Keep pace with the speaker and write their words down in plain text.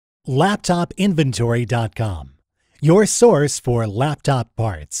LaptopInventory.com, your source for laptop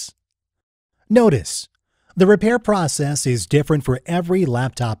parts. Notice, the repair process is different for every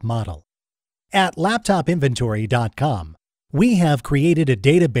laptop model. At LaptopInventory.com, we have created a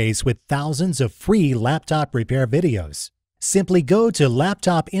database with thousands of free laptop repair videos. Simply go to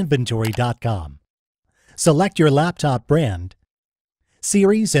LaptopInventory.com. Select your laptop brand,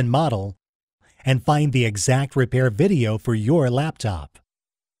 series and model, and find the exact repair video for your laptop.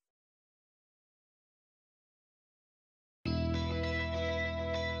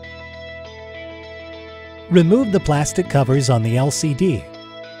 Remove the plastic covers on the LCD.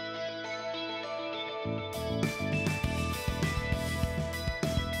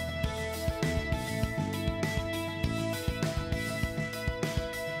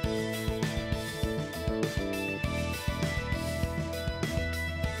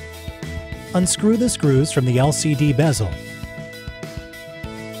 Unscrew the screws from the LCD bezel.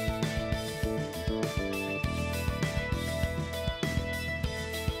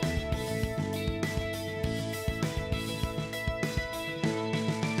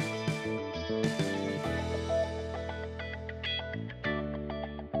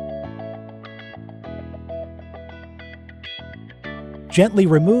 Gently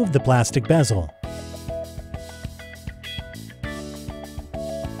remove the plastic bezel.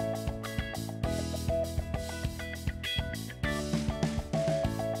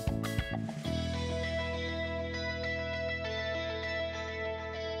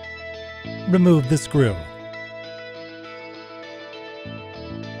 Remove the screw.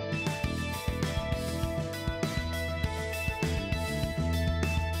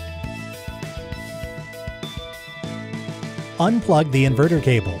 Unplug the inverter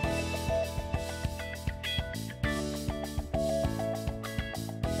cable.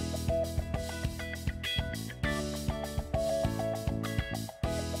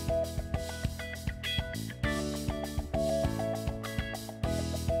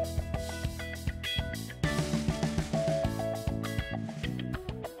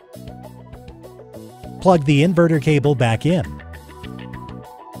 Plug the inverter cable back in.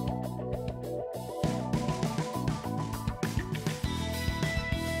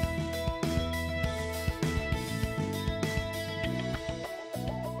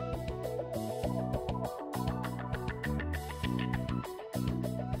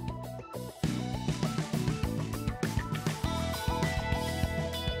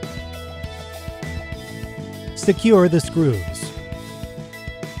 Secure the screws.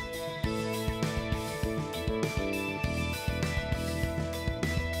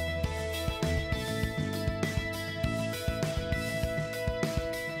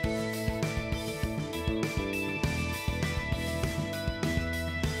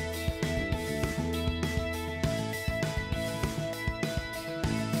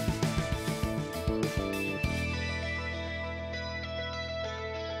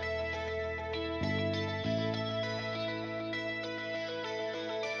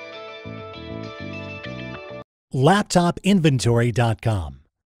 LaptopInventory.com,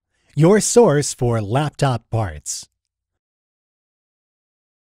 your source for laptop parts.